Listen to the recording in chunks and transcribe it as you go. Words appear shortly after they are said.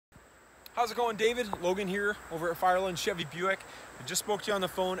How's it going, David? Logan here over at Fireland Chevy Buick. I just spoke to you on the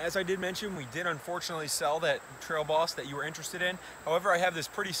phone. As I did mention, we did unfortunately sell that Trail Boss that you were interested in. However, I have this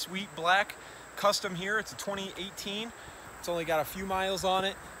pretty sweet black custom here. It's a 2018. It's only got a few miles on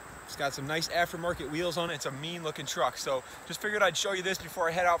it. It's got some nice aftermarket wheels on it. It's a mean looking truck. So just figured I'd show you this before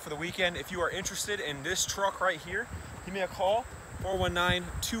I head out for the weekend. If you are interested in this truck right here, give me a call,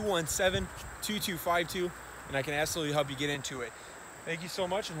 419-217-2252, and I can absolutely help you get into it. Thank you so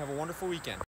much and have a wonderful weekend.